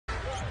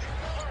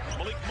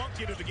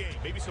into the game.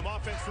 Maybe some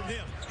offense from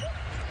him.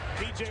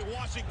 P.J.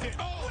 Washington.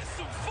 Oh, with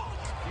some funk.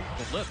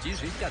 The lift,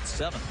 he's got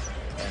 7.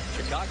 And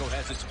Chicago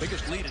has its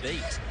biggest lead at 8.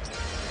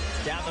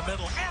 Down the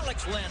middle,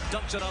 Alex Len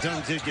dunks it up.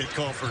 Dunn did get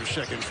called for a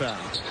second foul.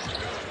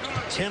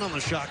 10 on the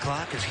shot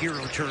clock as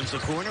Hero turns the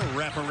corner.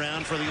 Wrap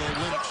around for the old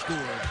Linux score.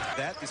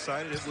 That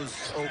decided it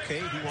was okay.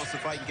 He wants to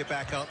fight and get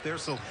back out there.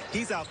 So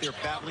he's out there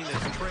battling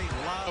as Trey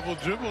live. Double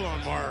dribble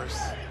on Morris.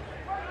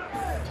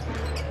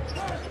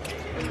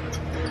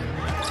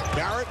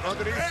 Barrett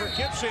underneath for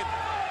Gibson.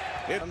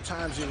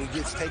 Sometimes when he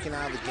gets taken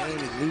out of the game,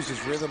 he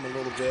loses rhythm a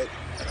little bit.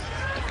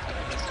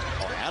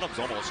 Oh, Adams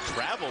almost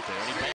traveled there.